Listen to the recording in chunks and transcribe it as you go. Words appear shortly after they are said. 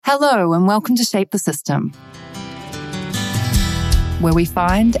Hello and welcome to Shape the System, where we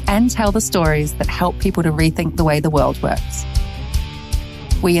find and tell the stories that help people to rethink the way the world works.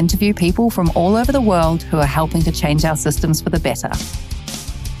 We interview people from all over the world who are helping to change our systems for the better.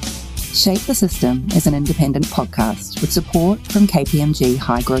 Shape the System is an independent podcast with support from KPMG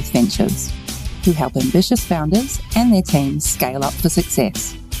High Growth Ventures, who help ambitious founders and their teams scale up for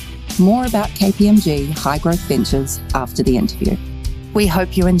success. More about KPMG High Growth Ventures after the interview. We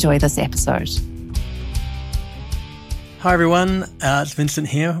hope you enjoy this episode. Hi everyone, it's Vincent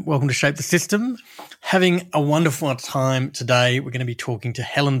here. Welcome to Shape the System. Having a wonderful time today. We're going to be talking to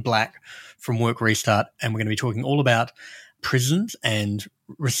Helen Black from Work Restart, and we're going to be talking all about prisons and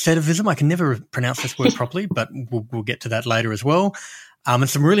recidivism. I can never pronounce this word properly, but we'll get to that later as well. And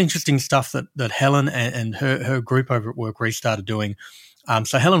some really interesting stuff that Helen and her group over at Work Restart are doing.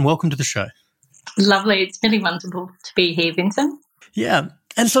 So Helen, welcome to the show. Lovely. It's really wonderful to be here, Vincent. Yeah.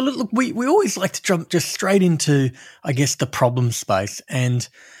 And so, look, we always like to jump just straight into, I guess, the problem space. And,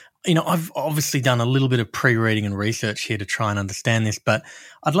 you know, I've obviously done a little bit of pre-reading and research here to try and understand this, but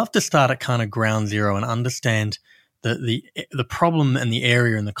I'd love to start at kind of ground zero and understand the problem and the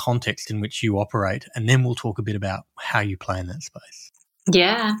area and the context in which you operate. And then we'll talk a bit about how you play in that space.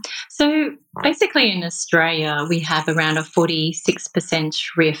 Yeah. So basically in Australia, we have around a 46%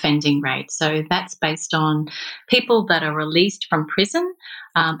 reoffending rate. So that's based on people that are released from prison.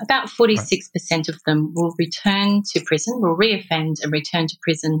 About 46% of them will return to prison, will reoffend and return to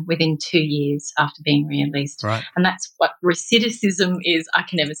prison within 2 years after being released. Right. And that's what recidivism is. I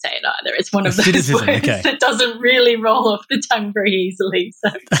can never say it either. It's one of those words that doesn't really roll off the tongue very easily. So,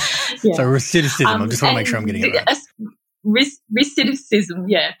 yeah. So recidivism, I just want to make sure I'm getting it right. Recidivism,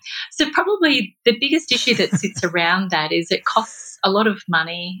 yeah. So probably the biggest issue that sits around that is it costs a lot of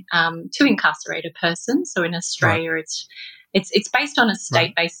money to incarcerate a person. So in Australia, right. It's based on a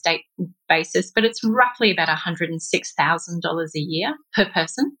state-by-state basis, but it's roughly about $106,000 a year per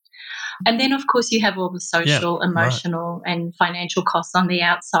person. And then, of course, you have all the social, emotional, and financial costs on the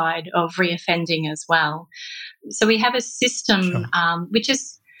outside of reoffending as well. So we have a system which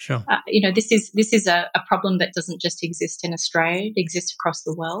is. Sure. This is a problem that doesn't just exist in Australia. It exists across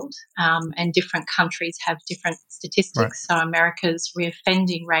the world, and different countries have different statistics. Right. So America's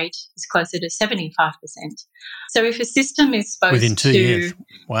reoffending rate is closer to 75%. So if a system is supposed within 2 years,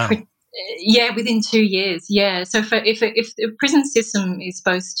 wow. Within 2 years, yeah. So if the prison system is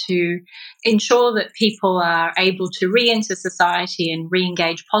supposed to ensure that people are able to re-enter society and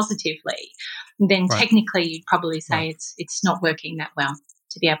re-engage positively, then technically you'd probably say it's not working that well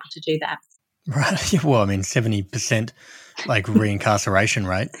to be able to do that. Right. Well, I mean, 70% like reincarceration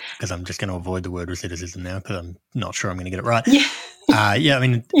rate, because I'm just going to avoid the word recidivism now because I'm not sure I'm going to get it right. Yeah. I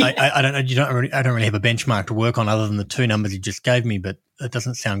mean, I don't really have a benchmark to work on other than the two numbers you just gave me, but it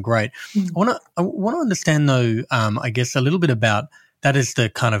doesn't sound great. I want to understand though, I guess a little bit about that is the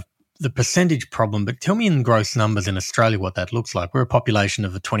kind of the percentage problem, but tell me in gross numbers in Australia what that looks like. We're a population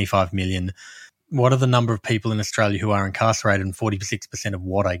of 25 million. What are the number of people in Australia who are incarcerated and 46% of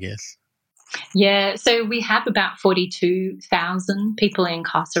what, I guess? Yeah, so we have about 42,000 people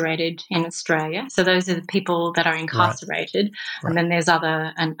incarcerated in Australia. So those are the people that are incarcerated. Right. And then there's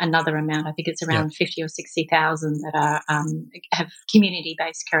another amount, I think it's around 50 or 60,000 that are have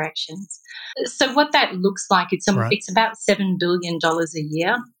community-based corrections. So what that looks like, it's about $7 billion a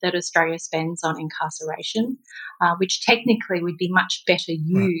year that Australia spends on incarceration, which technically would be much better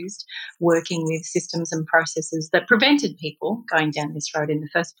used working with systems and processes that prevented people going down this road in the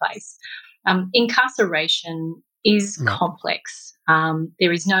first place. Incarceration is complex.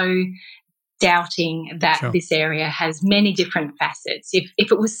 There is no doubting that this area has many different facets.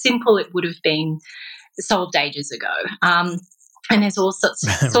 If it was simple, it would have been solved ages ago. And there's all sorts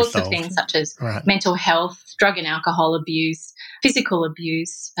of things such as mental health, drug and alcohol abuse, physical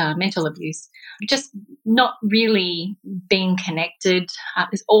abuse, mental abuse, just not really being connected.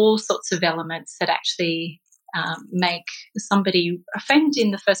 There's all sorts of elements that actually make somebody offend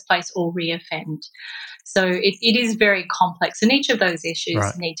in the first place or reoffend. So it is very complex, and each of those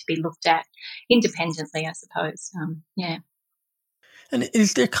issues need to be looked at independently, I suppose. And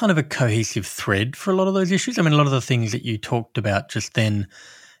is there kind of a cohesive thread for a lot of those issues? I mean, a lot of the things that you talked about just then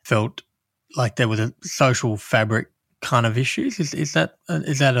felt like there was a social fabric kind of issues. Is that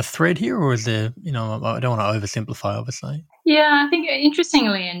a thread here, or is there, I don't want to oversimplify, obviously. Yeah, I think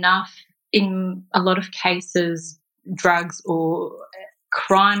interestingly enough, in a lot of cases, drugs or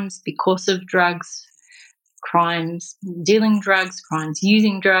crimes because of drugs, crimes dealing drugs, crimes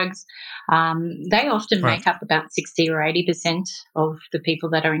using drugs, they often make up about 60 or 80% of the people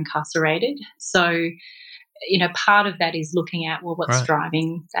that are incarcerated. So part of that is looking at, well, what's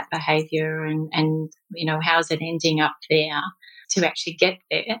driving that behaviour and how's it ending up there to actually get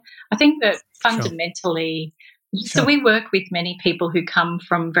there. I think that fundamentally, so we work with many people who come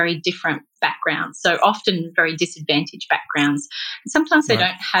from very different backgrounds, so often very disadvantaged backgrounds. Sometimes they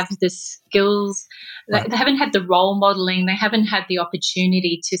don't have the skills, they haven't had the role modelling, they haven't had the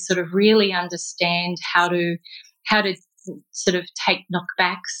opportunity to sort of really understand how to sort of take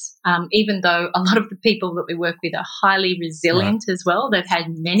knockbacks, even though a lot of the people that we work with are highly resilient as well. They've had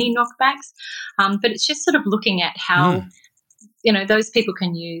many knockbacks, but it's just sort of looking at how those people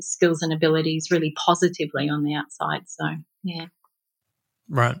can use skills and abilities really positively on the outside. So, yeah.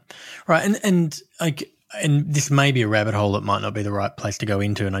 Right. And this may be a rabbit hole that might not be the right place to go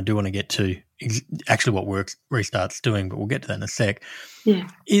into, and I do want to get to actually what Work Restart's doing, but we'll get to that in a sec. Yeah.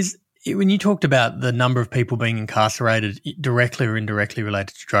 When you talked about the number of people being incarcerated directly or indirectly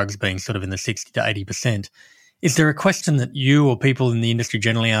related to drugs being sort of in the 60 to 80%, is there a question that you or people in the industry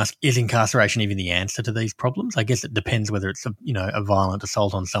generally ask, is incarceration even the answer to these problems? I guess it depends whether it's a violent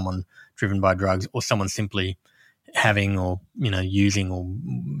assault on someone driven by drugs or someone simply having or, using or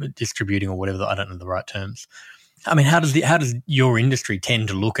distributing or whatever, I don't know the right terms. I mean, how does your industry tend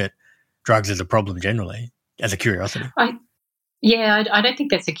to look at drugs as a problem generally, as a curiosity? I don't think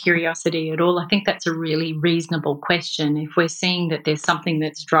that's a curiosity at all. I think that's a really reasonable question. If we're seeing that there's something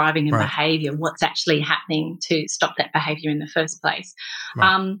that's driving a behaviour, what's actually happening to stop that behaviour in the first place?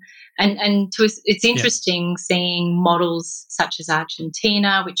 Right. It's interesting seeing models such as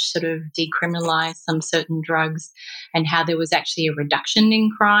Argentina, which sort of decriminalised some certain drugs, and how there was actually a reduction in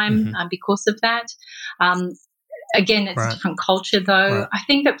crime because of that. Again, it's a different culture, though. Right. I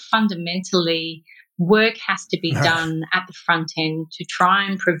think that fundamentally work has to be done at the front end to try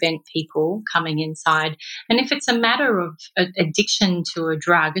and prevent people coming inside. And if it's a matter of addiction to a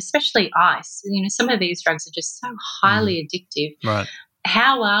drug, especially ice, some of these drugs are just so highly addictive. Right.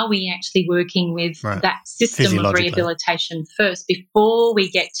 How are we actually working with that system of rehabilitation first before we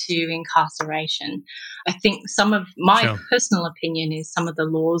get to incarceration? I think some of my personal opinion is some of the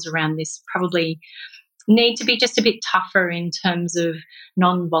laws around this probably need to be just a bit tougher in terms of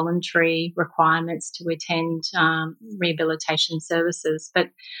non-voluntary requirements to attend rehabilitation services.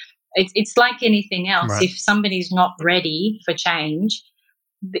 But it's like anything else. Right. If somebody's not ready for change,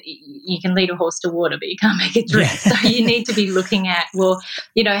 you can lead a horse to water, but you can't make it drink. So you need to be looking at,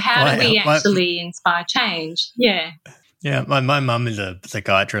 how do we actually inspire change? Yeah. Yeah, my mum is a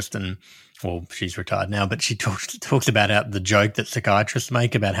psychiatrist and she's retired now, but she talks about the joke that psychiatrists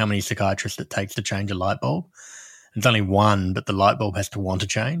make about how many psychiatrists it takes to change a light bulb. It's only one, but the light bulb has to want to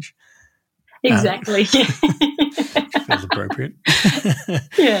change. Exactly. Feels appropriate.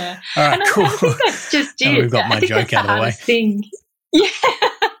 Yeah. All right, cool. I think that's just it. We've got my joke out of the way. Thing. Yeah.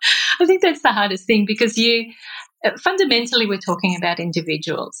 I think that's the hardest thing because fundamentally we're talking about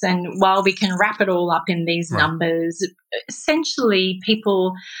individuals, and while we can wrap it all up in these numbers, essentially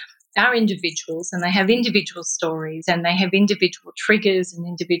people are individuals and they have individual stories and they have individual triggers and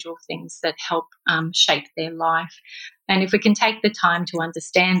individual things that help shape their life. And if we can take the time to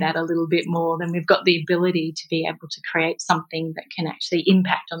understand that a little bit more, then we've got the ability to be able to create something that can actually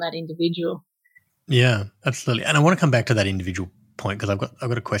impact on that individual. Yeah, absolutely. And I want to come back to that individual point because I've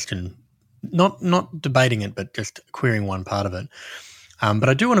got a question, not debating it, but just querying one part of it. But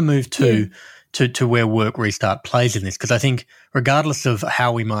I do want to move to where Work Restart plays in this, because I think regardless of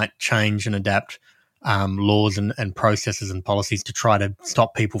how we might change and adapt laws and processes and policies to try to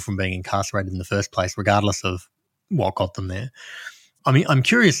stop people from being incarcerated in the first place, regardless of what got them there, I mean, I'm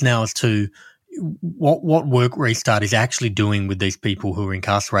curious now as to what Work Restart is actually doing with these people who are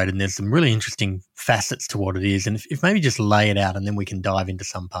incarcerated, and there's some really interesting facets to what it is, and if maybe just lay it out and then we can dive into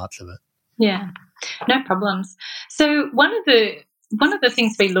some parts of it. Yeah, no problems. So one of the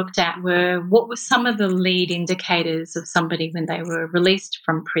things we looked at were what were some of the lead indicators of somebody when they were released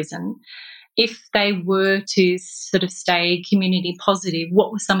from prison. If they were to sort of stay community positive,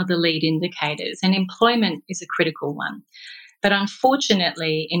 what were some of the lead indicators? And employment is a critical one. But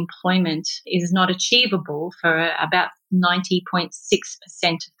unfortunately, employment is not achievable for about 90.6%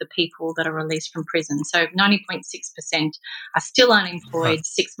 of the people that are released from prison. So 90.6% are still unemployed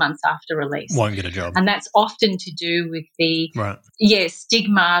 6 months after release. Won't get a job. And that's often to do with the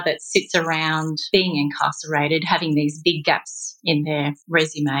stigma that sits around being incarcerated, having these big gaps in their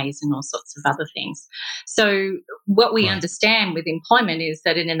resumes and all sorts of other things. So what we understand with employment is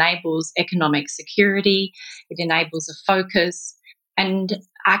that it enables economic security, it enables a focus, and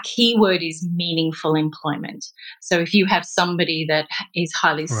our key word is meaningful employment. So if you have somebody that is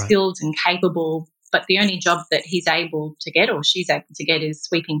highly skilled and capable, but the only job that he's able to get or she's able to get is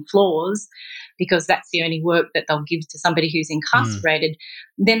sweeping floors because that's the only work that they'll give to somebody who's incarcerated,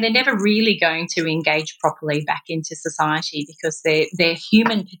 then they're never really going to engage properly back into society because their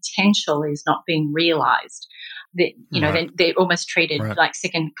human potential is not being realised. That, they're almost treated like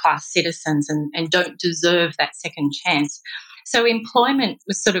second-class citizens and don't deserve that second chance. So employment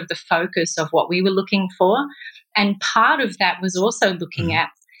was sort of the focus of what we were looking for, and part of that was also looking at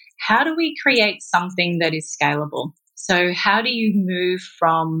how do we create something that is scalable. So how do you move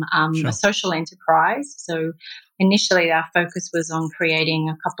from a social enterprise? So initially our focus was on creating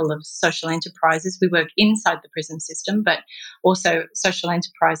a couple of social enterprises. We work inside the prison system, but also social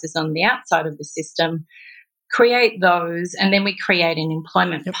enterprises on the outside of the system. Create those, and then we create an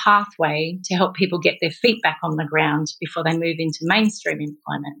employment pathway to help people get their feet back on the ground before they move into mainstream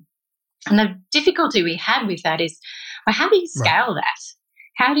employment. And the difficulty we had with that is, well, how do you scale that?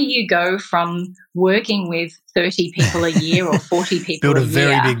 How do you go from working with 30 people a year or 40 people build a a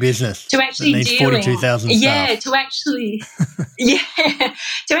very year big business to actually that needs 42,000 staff? to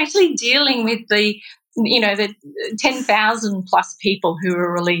actually dealing with the 10,000 plus people who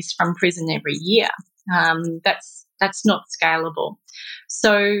are released from prison every year. That's not scalable.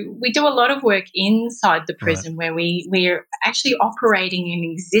 So we do a lot of work inside the prison where we're actually operating an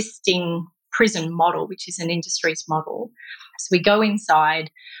existing prison model, which is an industries model. So we go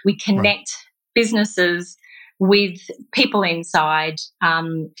inside, we connect businesses with people inside.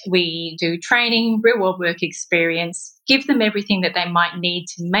 We do training, real-world work experience, give them everything that they might need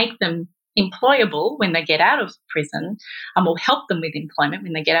to make them employable when they get out of prison, and we'll help them with employment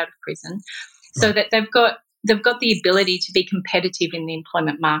when they get out of prison, so that they've got the ability to be competitive in the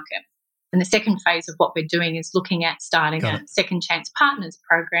employment market. And the second phase of what we're doing is looking at starting a Second Chance Partners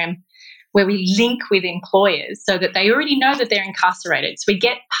program where we link with employers so that they already know that they're incarcerated. So we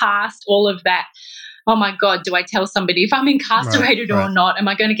get past all of that, oh, my God, do I tell somebody if I'm incarcerated or not? Am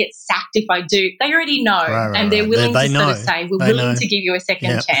I going to get sacked if I do? They already know, and they're willing to sort of say, we're willing to give you a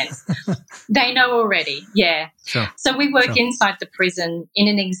second chance. They know already, Sure. So we work inside the prison in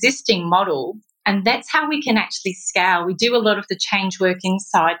an existing model, and that's how we can actually scale. We do a lot of the change work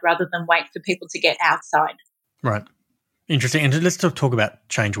inside rather than wait for people to get outside. Right. Interesting. And let's talk about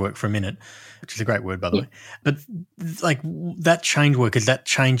change work for a minute, which is a great word, by the way. But like that change work, is that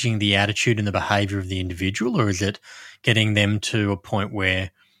changing the attitude and the behaviour of the individual, or is it getting them to a point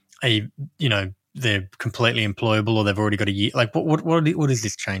where they're completely employable, or they've already got a year? Like what is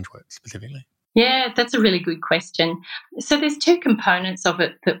this change work specifically? Yeah, that's a really good question. So there's two components of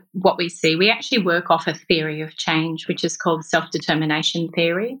it that what we see. We actually work off a theory of change, which is called self-determination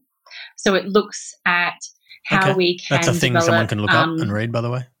theory. So it looks at how we can That's a thing develop, someone can look up and read, by the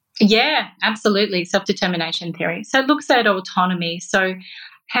way. Yeah, absolutely, self-determination theory. So it looks at autonomy. So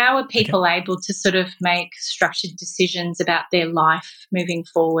how are people able to sort of make structured decisions about their life moving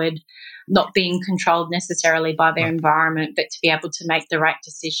forward, not being controlled necessarily by their environment, but to be able to make the right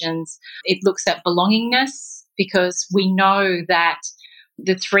decisions. It looks at belongingness, because we know that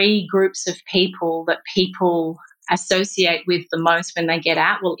the three groups of people that people associate with the most when they get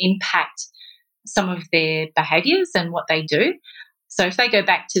out will impact some of their behaviours and what they do. So if they go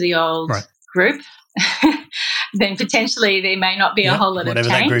back to the old group, then potentially there may not be a whole lot of change.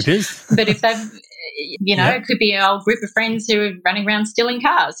 Whatever that group is. But if they've, it could be an old group of friends who are running around stealing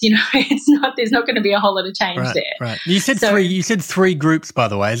cars. There's not going to be a whole lot of change there. Right. You said three. You said three groups, by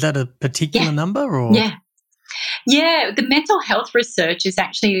the way. Is that a particular number, or? Yeah. The mental health research is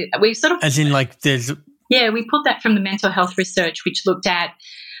actually as in like there's. Yeah, we pulled that from the mental health research, which looked at.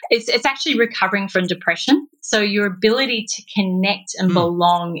 It's actually recovering from depression. So your ability to connect and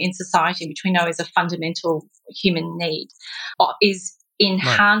belong in society, which we know is a fundamental human need, is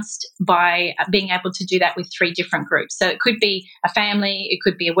enhanced by being able to do that with three different groups. So it could be a family, it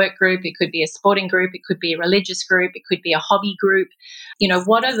could be a work group, it could be a sporting group, it could be a religious group, it could be a hobby group.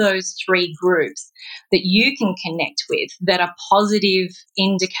 What are those three groups that you can connect with that are positive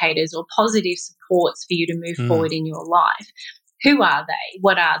indicators or positive supports for you to move forward in your life? Who are they?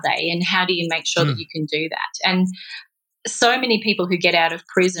 What are they? And how do you make sure that you can do that? And so many people who get out of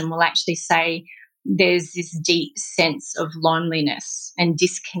prison will actually say there's this deep sense of loneliness and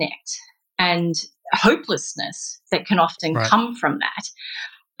disconnect and hopelessness that can often come from that.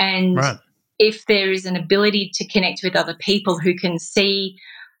 And if there is an ability to connect with other people who can see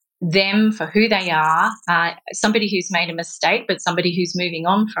them for who they are, somebody who's made a mistake, but somebody who's moving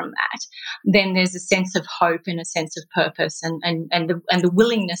on from that, then there's a sense of hope and a sense of purpose and the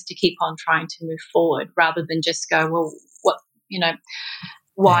willingness to keep on trying to move forward rather than just go, well,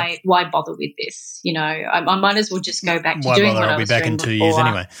 why bother with this? I might as well just go back to doing what I was doing before. I'll be back in 2 years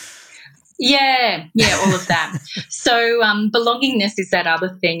anyway. Yeah, all of that. So belongingness is that other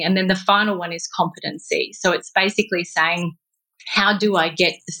thing. And then the final one is competency. So it's basically saying, how do I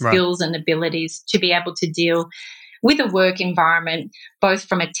get the skills and abilities to be able to deal with a work environment, both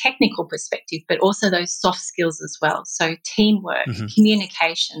from a technical perspective, but also those soft skills as well. So teamwork,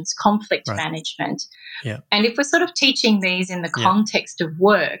 communications, conflict management. Yeah. And if we're sort of teaching these in the context of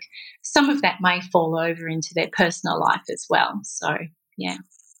work, some of that may fall over into their personal life as well. So, yeah.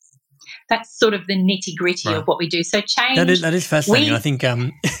 That's sort of the nitty-gritty of what we do. So change. That is fascinating. I think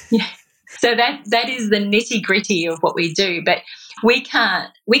yeah. So that is the nitty-gritty of what we do. But we can't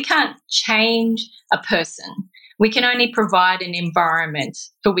change a person. We can only provide an environment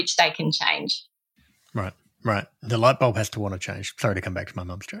for which they can change. Right. The light bulb has to want to change. Sorry to come back to my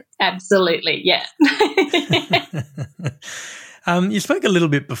mum's joke. Absolutely, yeah. You spoke a little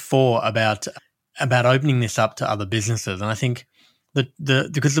bit before about opening this up to other businesses, and I think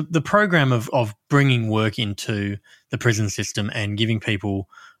because the program of bringing work into the prison system and giving people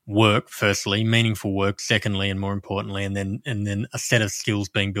work, firstly, meaningful work, secondly, and more importantly, and then a set of skills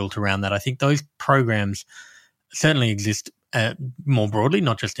being built around that. I think those programs certainly exist more broadly,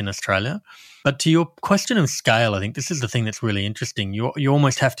 not just in Australia. But to your question of scale, I think this is the thing that's really interesting. You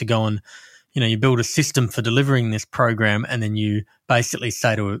almost have to go and, you build a system for delivering this program, and then you basically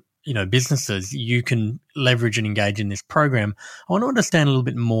say to, businesses, you can leverage and engage in this program. I want to understand a little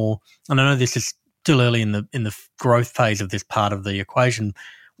bit more, and I know this is still early in the growth phase of this part of the equation,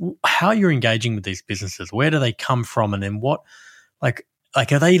 how you're engaging with these businesses. Where do they come from, and then what, like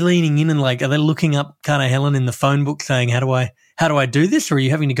are they leaning in and are they looking up kind of Helen in the phone book saying, how do I do this? Or are you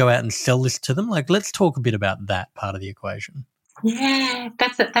having to go out and sell this to them? Let's talk a bit about that part of the equation. Yeah,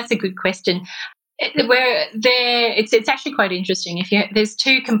 that's a good question. It's actually quite interesting. There's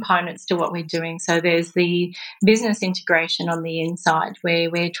two components to what we're doing. So there's the business integration on the inside, where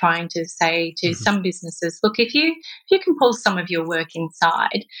we're trying to say to some businesses, look, if you can pull some of your work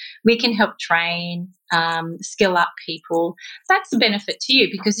inside, we can help train, skill up people. That's a benefit to you,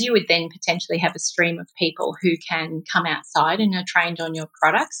 because you would then potentially have a stream of people who can come outside and are trained on your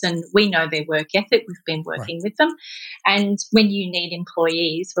products, and we know their work ethic. We've been working with them, and when you need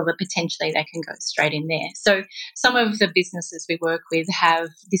employees, well, potentially they can go straight in there. So some of the businesses we work with have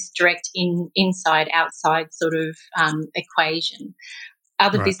this direct inside outside sort of equation.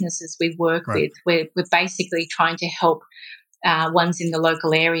 Other businesses we work with, we're basically trying to help ones in the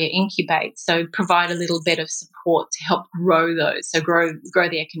local area incubate, so provide a little bit of support to help grow those, so grow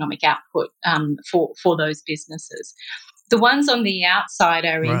the economic output for those businesses. The ones on the outside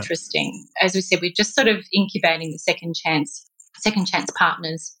are interesting. As we said, we're just sort of incubating the Second Chance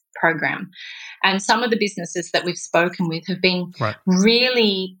Partners program. And some of the businesses that we've spoken with have been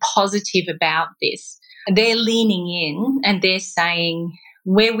really positive about this. They're leaning in and they're saying,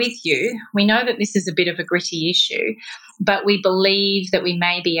 we're with you. We know that this is a bit of a gritty issue, but we believe that we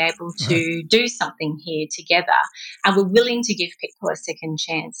may be able to do something here together, and we're willing to give people a second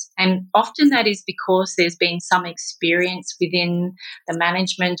chance. And often that is because there's been some experience within the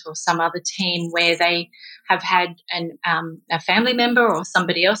management or some other team where they have had a family member or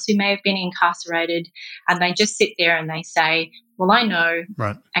somebody else who may have been incarcerated, and they just sit there and they say, well, I know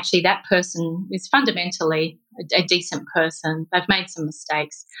actually that person is fundamentally a decent person. They've made some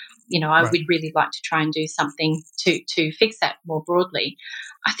mistakes. I would really like to try and do something to fix that more broadly.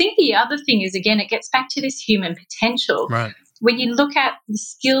 I think the other thing is, again, it gets back to this human potential. When you look at the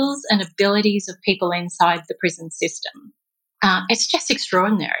skills and abilities of people inside the prison system, it's just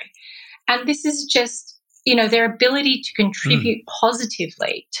extraordinary. And this is just, their ability to contribute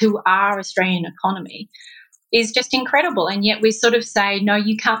positively to our Australian economy is just incredible. And yet we sort of say, no,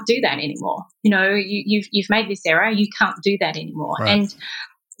 you can't do that anymore. You've made this error. You can't do that anymore. And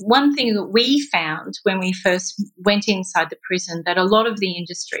one thing that we found when we first went inside the prison, that a lot of the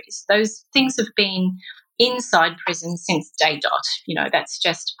industries, those things have been inside prison since day dot. That's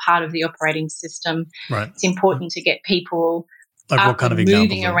just part of the operating system. It's important to get people up and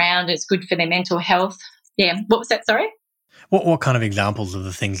moving around. It's good for their mental health. Yeah. What was that? Sorry? What kind of examples of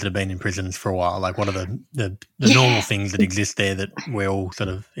the things that have been in prisons for a while? What are the normal things that exist there that we all sort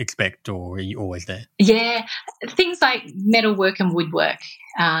of expect, or are you always there? Yeah, things like metalwork and woodwork,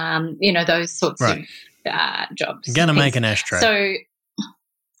 those sorts of jobs. Going to make an ashtray. So,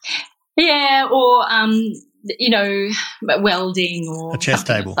 yeah, or, welding or a chess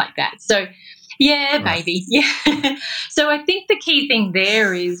table like that. So, yeah, maybe. Yeah. So I think the key thing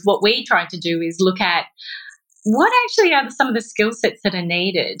there is what we try to do is look at what actually are some of the skill sets that are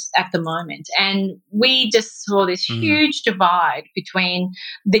needed at the moment. And we just saw this huge divide between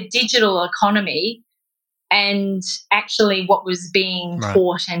the digital economy and actually what was being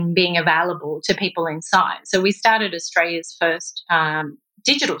taught and being available to people inside. So we started Australia's first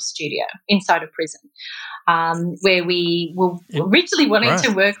digital studio inside a prison, where we were originally wanting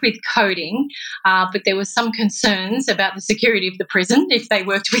to work with coding, but there were some concerns about the security of the prison if they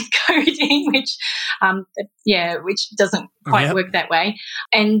worked with coding, which doesn't quite work that way.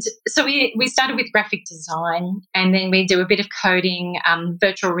 And so we started with graphic design, and then we do a bit of coding,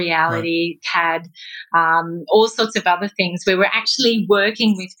 virtual reality, CAD, all sorts of other things where we're actually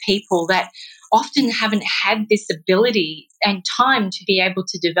working with people that often haven't had this ability and time to be able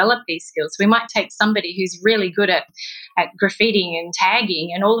to develop these skills. We might take somebody who's really good at graffitiing and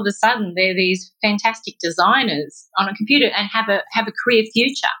tagging, and all of a sudden they're these fantastic designers on a computer and have a career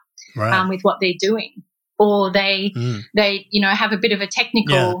future with what they're doing. Or they have a bit of a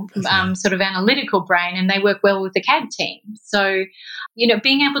technical sort of analytical brain, and they work well with the CAD team. So,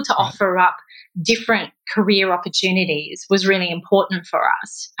 being able to offer up different career opportunities was really important for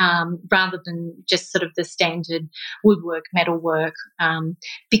us, rather than just sort of the standard woodwork, metalwork,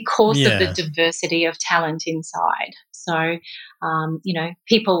 because of the diversity of talent inside. So,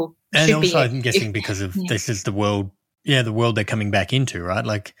 people and should also, I'm guessing because of this is the world they're coming back into, right?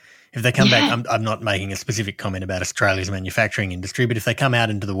 Like, if they come back, I'm not making a specific comment about Australia's manufacturing industry, but if they come out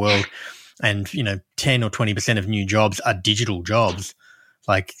into the world and, 10 or 20% of new jobs are digital jobs,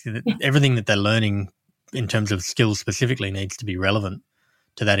 like everything that they're learning in terms of skills specifically needs to be relevant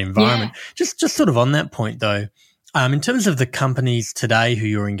to that environment. Just sort of on that point though, in terms of the companies today who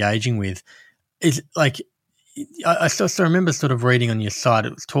you're engaging with, is like I still remember sort of reading on your site,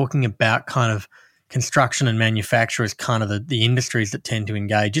 it was talking about kind of construction and manufacture as kind of the industries that tend to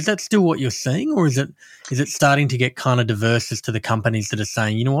engage. Is that still what you're seeing, or is it starting to get kind of diverse as to the companies that are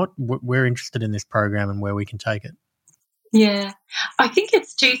saying, you know what, we're interested in this program and where we can take it? Yeah, I think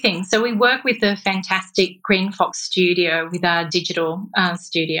it's two things. So we work with the fantastic Green Fox Studio with our digital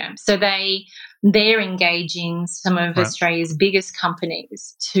studio. So they're engaging some of Australia's biggest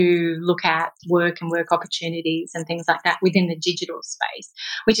companies to look at work and work opportunities and things like that within the digital space,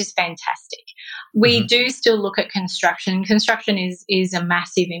 which is fantastic. We do still look at construction. Construction is a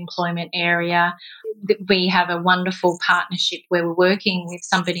massive employment area. We have a wonderful partnership where we're working with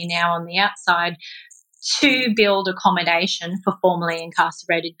somebody now on the outside to build accommodation for formerly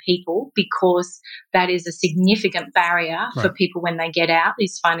incarcerated people, because that is a significant barrier for people when they get out,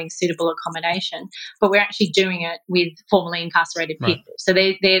 is finding suitable accommodation. But we're actually doing it with formerly incarcerated people. So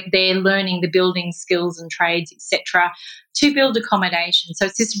they're learning the building skills and trades, etc., to build accommodation. So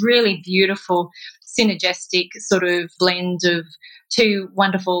it's this really beautiful synergistic sort of blend of two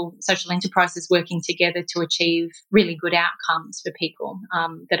wonderful social enterprises working together to achieve really good outcomes for people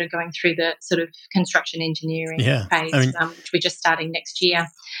that are going through the sort of construction engineering phase, which we're just starting next year.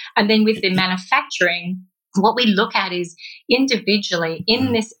 And then with the manufacturing, what we look at is individually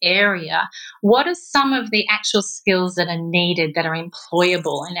in this area, what are some of the actual skills that are needed that are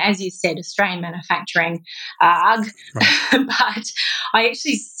employable? And as you said, Australian manufacturing, but I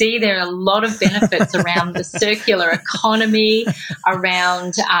actually see there are a lot of benefits around the circular economy,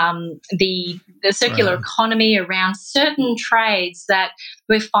 around the circular economy, around certain trades that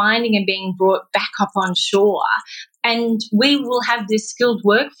we're finding and being brought back up on shore. And we will have this skilled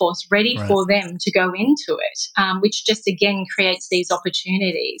workforce ready for them to go into it, which just, again, creates these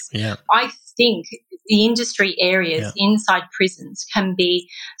opportunities. Yeah. I think the industry areas inside prisons can be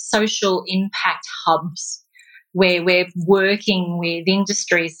social impact hubs where we're working with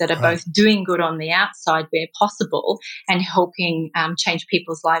industries that are both doing good on the outside where possible and helping change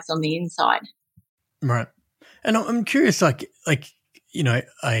people's lives on the inside. Right. And I'm curious, I think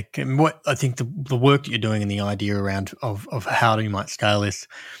the work that you're doing and the idea around of how you might scale this,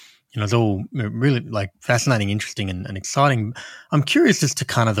 it's all really like fascinating, interesting, and exciting. I'm curious as to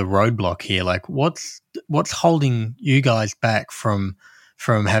kind of the roadblock here. Like, what's holding you guys back from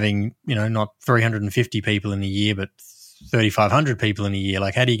having, not 350 people in a year, but 3,500 people in a year?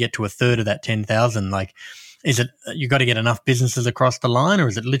 Like, how do you get to a third of that 10,000? Like, is it you got to get enough businesses across the line, or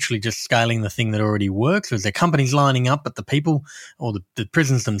is it literally just scaling the thing that already works? Or is there companies lining up, but the people or the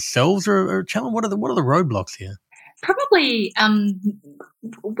prisons themselves are a challenge? What are the roadblocks here? Probably,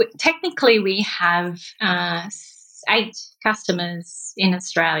 technically, we have 8 customers in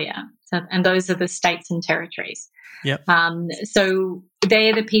Australia, and those are the states and territories. Yep. So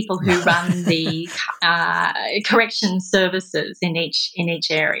they're the people who run the correction services in each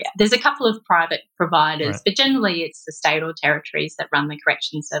area. There's a couple of private providers, but generally it's the state or territories that run the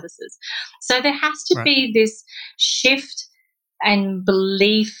correction services. So there has to be this shift and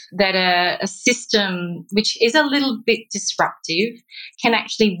belief that a system which is a little bit disruptive can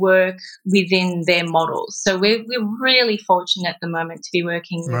actually work within their models. So we're really fortunate at the moment to be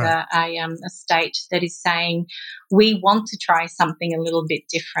working with a state that is saying we want to try something a little bit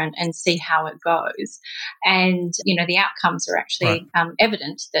different and see how it goes. And, the outcomes are actually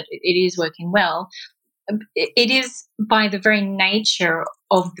evident that it is working well. It is, by the very nature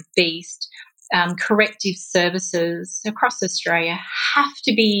of the beast, corrective services across Australia have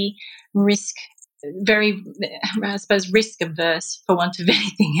to be risk averse, for want of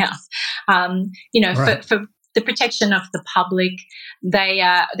anything else. For the protection of the public,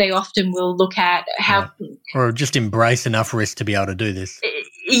 they often will look at how or just embrace enough risk to be able to do this.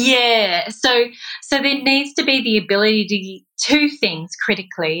 Yeah. So there needs to be the ability to do two things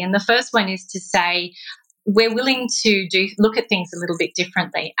critically, and the first one is to say, we're willing to look at things a little bit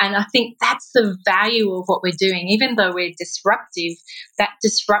differently. And I think that's the value of what we're doing. Even though we're disruptive, that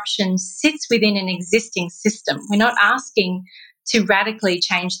disruption sits within an existing system. We're not asking to radically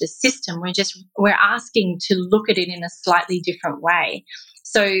change the system. We're asking to look at it in a slightly different way.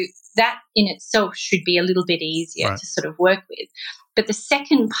 So that in itself should be a little bit easier to sort of work with. But the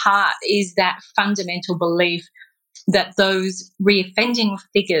second part is that fundamental belief that those reoffending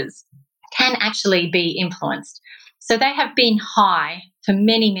figures can actually be influenced. So they have been high for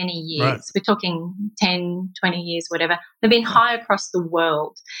many, many years. Right. We're talking 10, 20 years, whatever. They've been high across the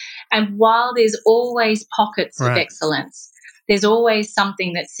world. And while there's always pockets of excellence, there's always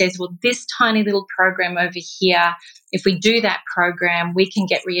something that says, well, this tiny little program over here, if we do that program, we can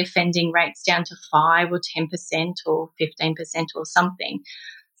get reoffending rates down to 5 or 10% or 15% or something.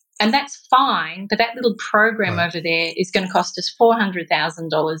 And that's fine, but that little program over there is going to cost us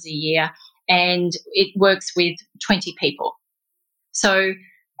 $400,000 a year, and it works with 20 people. So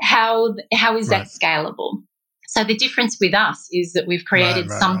how is that scalable? So the difference with us is that we've created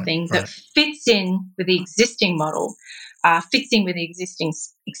something that fits in with the existing model, fits in with the existing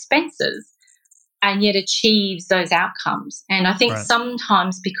expenses, and yet achieves those outcomes. And I think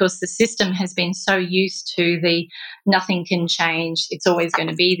sometimes because the system has been so used to the nothing can change, it's always going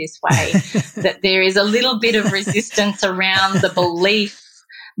to be this way, that there is a little bit of resistance around the belief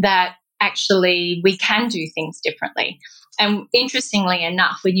that actually we can do things differently. And interestingly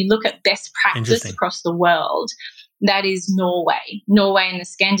enough, when you look at best practice across the world, that is Norway. Norway and the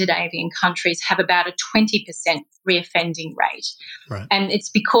Scandinavian countries have about a 20% reoffending rate. Right. And it's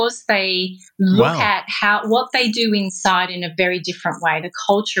because they look at what they do inside in a very different way. The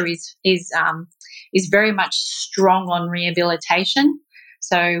culture is very much strong on rehabilitation.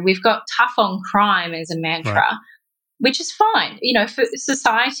 So we've got tough on crime as a mantra, which is fine. For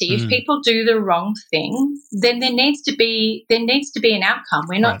society, if people do the wrong thing, then there needs to be an outcome.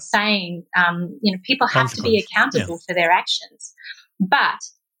 We're not saying, people have to be accountable for their actions. But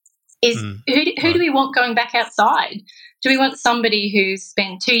who do we want going back outside? Do we want somebody who's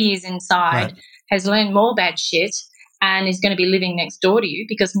spent 2 years inside, has learned more bad shit, and is going to be living next door to you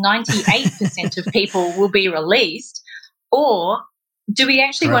because 98% of people will be released? Or do we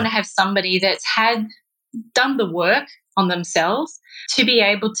actually want to have somebody that's done the work on themselves to be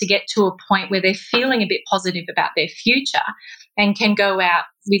able to get to a point where they're feeling a bit positive about their future and can go out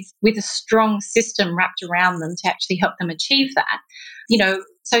with a strong system wrapped around them to actually help them achieve that?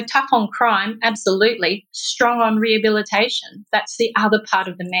 So tough on crime, absolutely. Strong on rehabilitation. That's the other part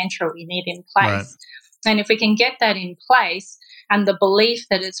of the mantra we need in place. Right. And if we can get that in place and the belief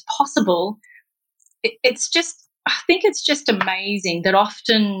that it's possible, I think it's just amazing that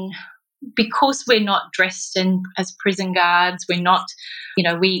often, because we're not dressed as prison guards, we're not,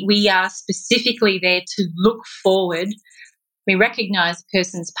 we are specifically there to look forward. We recognise a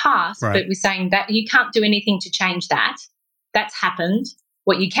person's past, but we're saying that you can't do anything to change that. That's happened.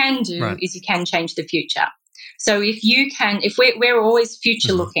 What you can do is you can change the future. So if we're always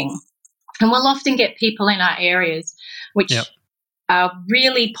future looking, and we'll often get people in our areas which are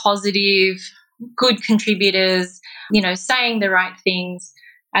really positive, good contributors, saying the right things.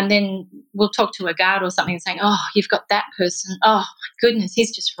 And then we'll talk to a guard or something and saying, oh, you've got that person. Oh, my goodness,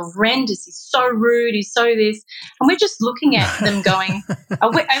 he's just horrendous. He's so rude. He's so this. And we're just looking at them going,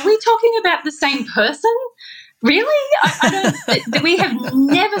 are we talking about the same person? Really? I don't. We have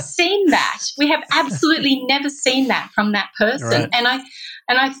never seen that. We have absolutely never seen that from that person. Right.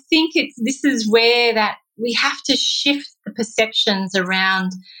 And I think this is where that we have to shift the perceptions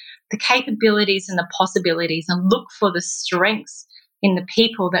around the capabilities and the possibilities and look for the strengths in the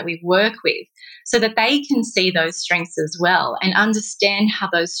people that we work with so that they can see those strengths as well and understand how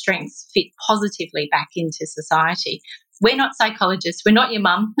those strengths fit positively back into society. we're not psychologists. We're not your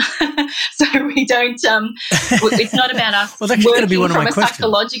mum. So we don't, it's not about us well, that's going to be one of my from a questions.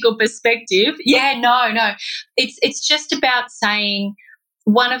 Psychological perspective. Yeah, no. It's just about saying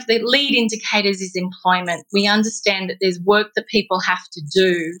one of the lead indicators is employment. We understand that there's work that people have to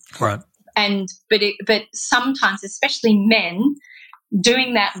do. Right. But sometimes, especially men,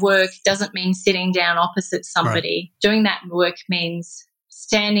 doing that work doesn't mean sitting down opposite somebody. Right. Doing that work means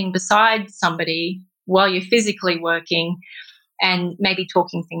standing beside somebody while you're physically working and maybe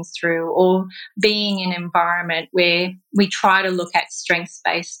talking things through, or being in an environment where we try to look at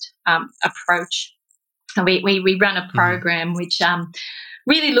strengths-based approach. And we run a program which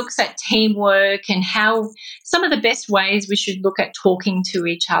really looks at teamwork and how some of the best ways we should look at talking to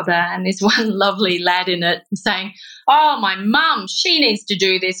each other. And there's one lovely lad in it saying, "Oh, my mum, she needs to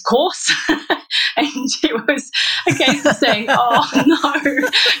do this course." And it was a case of saying, "Oh, no,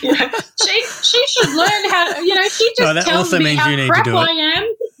 she should learn how to, she just tells me how crap I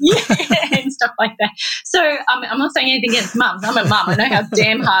am." Yeah, and stuff like that. So I'm not saying anything against mums. I'm a mum. I know how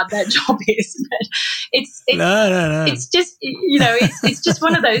damn hard that job is, but it's no. It's just it's just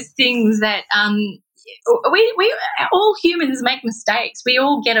one of those things that we all humans make mistakes. We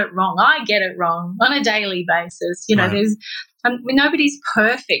all get it wrong. I get it wrong on a daily basis. There's nobody's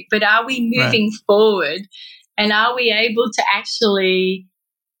perfect, but are we moving forward, and are we able to actually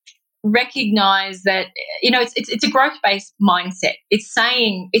recognize that it's a growth-based mindset. It's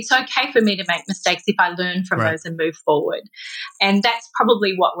saying it's okay for me to make mistakes if I learn from those and move forward. And that's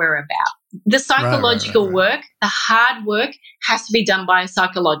probably what we're about. The psychological work, the hard work, has to be done by a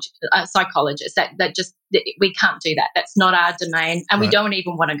psychologist. That just, we can't do that. That's not our domain, and we don't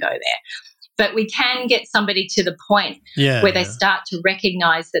even want to go there. But we can get somebody to the point where they start to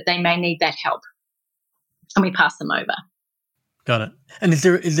recognize that they may need that help, and we pass them over. Got it. And is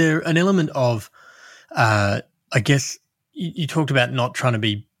there an element of, I guess you talked about not trying to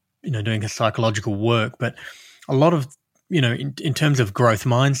be, doing a psychological work, but a lot of, in terms of growth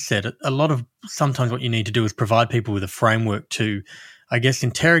mindset, a lot of sometimes what you need to do is provide people with a framework to, I guess,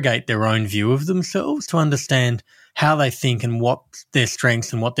 interrogate their own view of themselves, to understand how they think and what their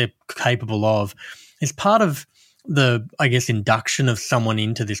strengths and what they're capable of. Is part of the, I guess, induction of someone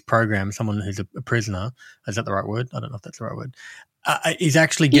into this program, someone who's a prisoner, is that the right word? I don't know if that's the right word, is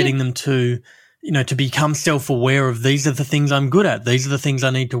actually getting them to, to become self-aware of, these are the things I'm good at, these are the things I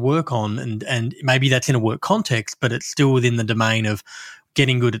need to work on, and maybe that's in a work context, but it's still within the domain of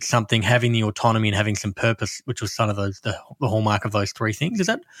getting good at something, having the autonomy and having some purpose, which was some of those, the hallmark of those three things. Is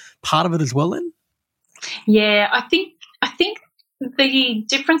that part of it as well then? Yeah, I think the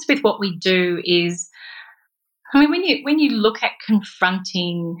difference with what we do is, when you look at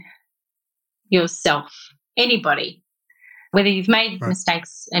confronting yourself, anybody, whether you've made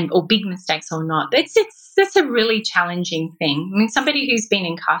mistakes or big mistakes or not, that's a really challenging thing. Somebody who's been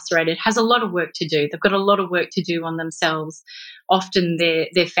incarcerated has a lot of work to do. They've got a lot of work to do on themselves, often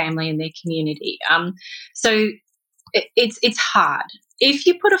their family and their community. So it's hard. If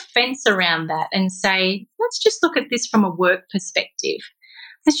you put a fence around that and say, let's just look at this from a work perspective.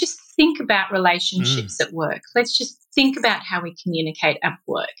 Let's just think about relationships at work. Let's just think about how we communicate at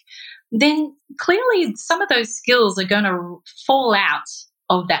work. Then clearly some of those skills are going to fall out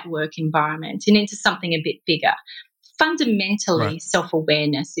of that work environment and into something a bit bigger. Fundamentally,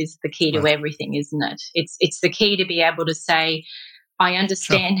 self-awareness is the key to everything, isn't it? It's the key to be able to say, I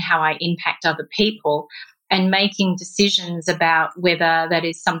understand how I impact other people, and making decisions about whether that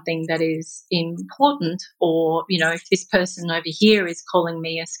is something that is important, or, if this person over here is calling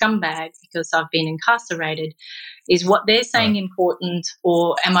me a scumbag because I've been incarcerated, is what they're saying important,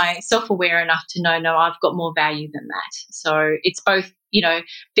 or am I self-aware enough to know, no, I've got more value than that? So it's both,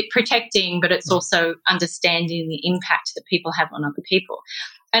 bit protecting, but it's also understanding the impact that people have on other people.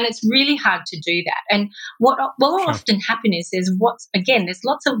 And it's really hard to do that. And what will often happen is there's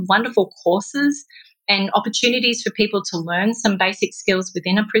lots of wonderful courses and opportunities for people to learn some basic skills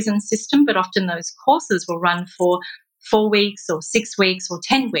within a prison system, but often those courses will run for 4 weeks or 6 weeks or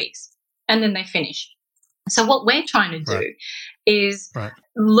 10 weeks, and then they finish. So what we're trying to do is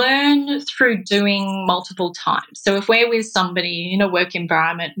learn through doing multiple times. So if we're with somebody in a work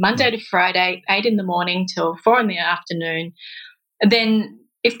environment, Monday to Friday, 8 in the morning till 4 in the afternoon, then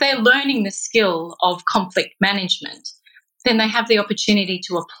if they're learning the skill of conflict management, then they have the opportunity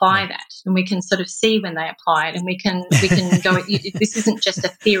to apply that, and we can sort of see when they apply it, and we can go, this isn't just a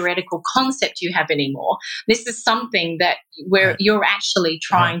theoretical concept you have anymore. This is something that where you're actually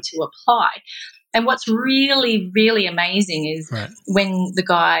trying to apply. And what's really, really amazing is when the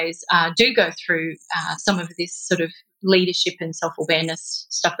guys do go through some of this sort of leadership and self-awareness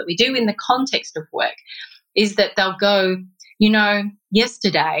stuff that we do in the context of work, is that they'll go,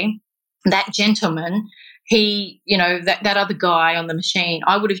 yesterday that gentleman, he, that other guy on the machine,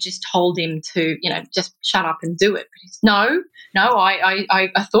 I would have just told him to, just shut up and do it. But he's, no, I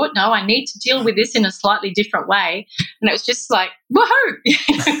thought, no, I need to deal with this in a slightly different way. And it was just like, woohoo!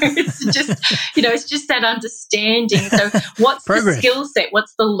 It's just, it's just that understanding. So what's the skill set?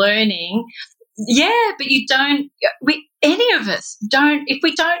 What's the learning? Yeah, but any of us don't, if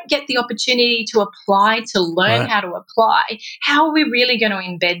we don't get the opportunity to apply, to learn how to apply, how are we really going to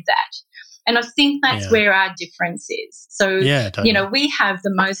embed that? And I think that's where our difference is. So, totally. We have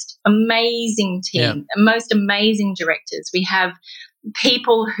the most amazing team, most amazing directors. We have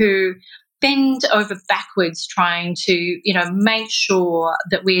people who bend over backwards trying to, make sure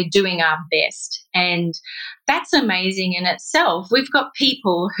that we're doing our best. And that's amazing in itself. We've got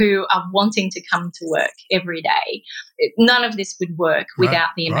people who are wanting to come to work every day. None of this would work without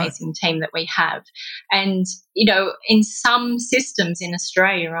the amazing team that we have. And, in some systems in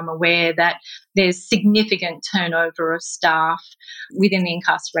Australia, I'm aware that there's significant turnover of staff within the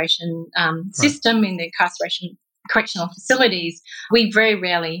incarceration system, in the incarceration correctional facilities. We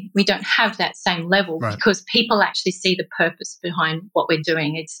don't have that same level because people actually see the purpose behind what we're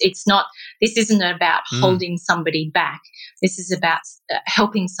doing. This isn't about holding somebody back. This is about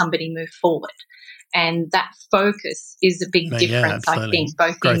helping somebody move forward. And that focus is a big difference, I think,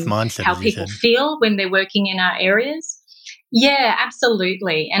 both growth in mindset, how people feel when they're working in our areas. Yeah,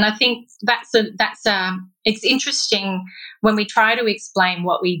 absolutely. And I think it's interesting when we try to explain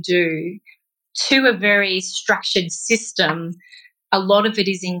what we do to a very structured system. A lot of it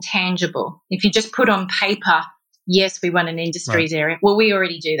is intangible. If you just put on paper, yes, we run an industries area. Well, we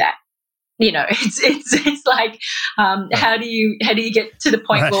already do that. It's like, how do you get to the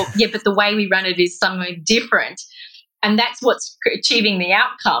point? Well, but the way we run it is somewhere different, and that's what's achieving the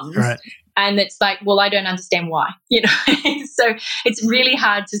outcomes. Right. And it's like, well, I don't understand why. So it's really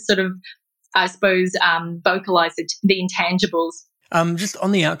hard to sort of, I suppose, vocalize the intangibles. Just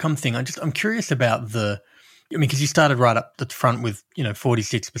on the outcome thing, I'm curious about because you started right up the front with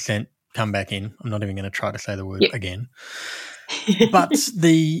 46% come back in. I'm not even going to try to say the word again, but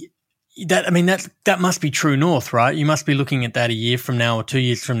that must be true north, right? You must be looking at that a year from now or 2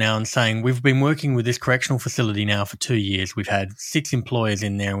 years from now and saying, we've been working with this correctional facility now for 2 years. We've had 6 employers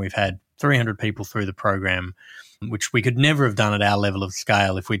in there and we've had 300 people through the program, which we could never have done at our level of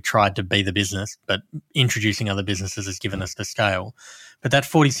scale if we'd tried to be the business, but introducing other businesses has given us the scale. But that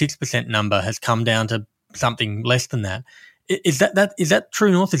 46% number has come down to something less than that. Is that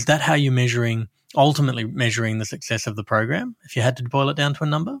true north? Is that how you're ultimately measuring the success of the program, if you had to boil it down to a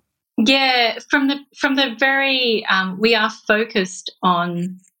number? Yeah, from the very we are focused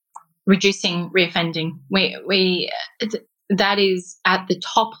on reducing reoffending. That is at the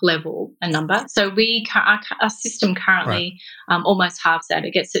top level a number. So our system currently almost halves that.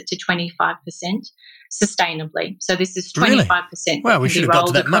 It gets it to 25% sustainably. So this is 25%. Really? Wow, we should have got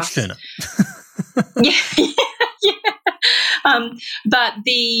to that much sooner. But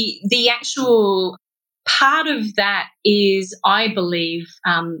the actual part of that is, I believe,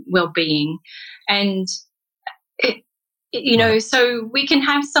 well-being. And, so we can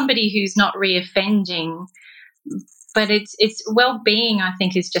have somebody who's not reoffending, but it's well-being, I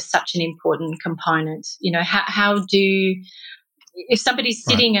think, is just such an important component. If somebody's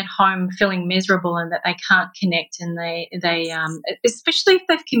sitting at home feeling miserable and that they can't connect, and they especially if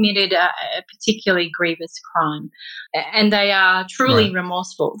they've committed a particularly grievous crime and they are truly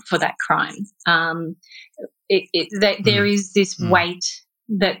remorseful for that crime, there is this weight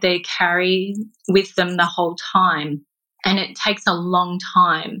that they carry with them the whole time, and it takes a long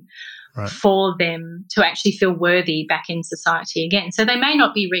time for them to actually feel worthy back in society again. So they may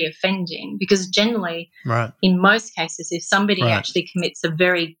not be reoffending, because generally, in most cases, if somebody actually commits a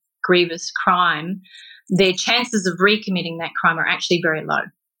very grievous crime, their chances of recommitting that crime are actually very low.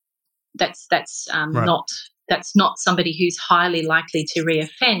 That's not somebody who's highly likely to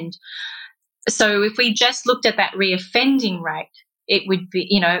reoffend. So if we just looked at that reoffending rate, it would be,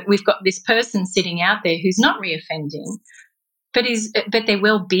 we've got this person sitting out there who's not reoffending, but their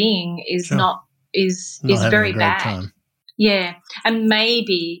well-being is not very bad. Time. Yeah, and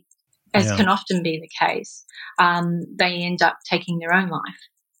maybe, as can often be the case, they end up taking their own life.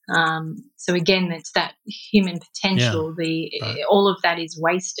 So again, it's that human potential. All of that is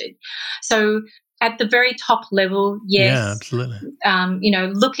wasted. So at the very top level, yes, absolutely.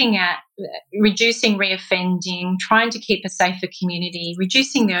 Looking at reducing reoffending, trying to keep a safer community,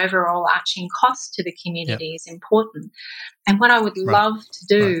 reducing the overall arching cost to the community is important. And what I would love to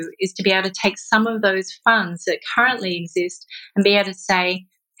do is to be able to take some of those funds that currently exist and be able to say,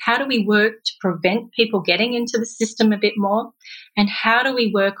 how do we work to prevent people getting into the system a bit more, and how do we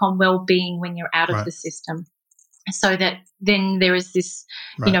work on well-being when you're out of the system, so that then there is this,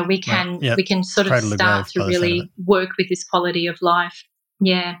 we can sort of start to really work with this quality of life.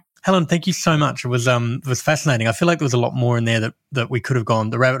 Yeah. Helen, thank you so much. It was fascinating. I feel like there was a lot more in there that we could have gone,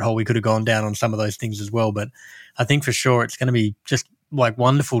 the rabbit hole we could have gone down on some of those things as well. But I think for sure it's going to be just like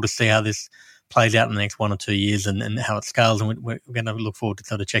wonderful to see how this plays out in the next 1 or 2 years and how it scales. And we're going to look forward to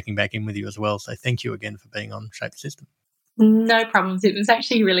sort of checking back in with you as well. So thank you again for being on Shape the System. No problems. It was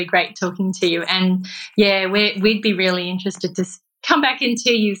actually really great talking to you. And yeah, we'd be really interested to come back in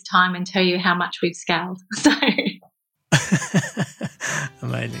 2 years' time and tell you how much we've scaled. So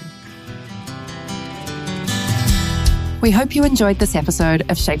amazing. We hope you enjoyed this episode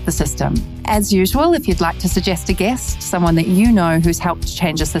of Shape the System. As usual, if you'd like to suggest a guest, someone that you know who's helped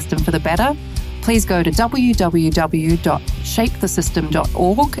change a system for the better, please go to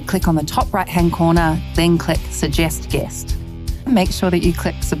www.shapethesystem.org, click on the top right-hand corner, then click Suggest Guest. Make sure that you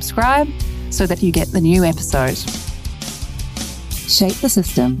click subscribe so that you get the new episode. Shape the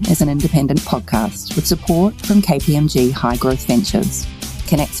System is an independent podcast with support from KPMG High Growth Ventures.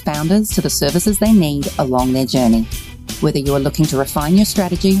 Connects founders to the services they need along their journey. Whether you are looking to refine your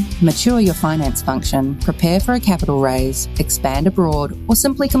strategy, mature your finance function, prepare for a capital raise, expand abroad, or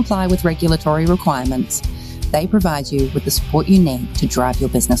simply comply with regulatory requirements, they provide you with the support you need to drive your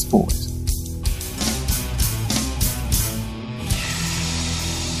business forward.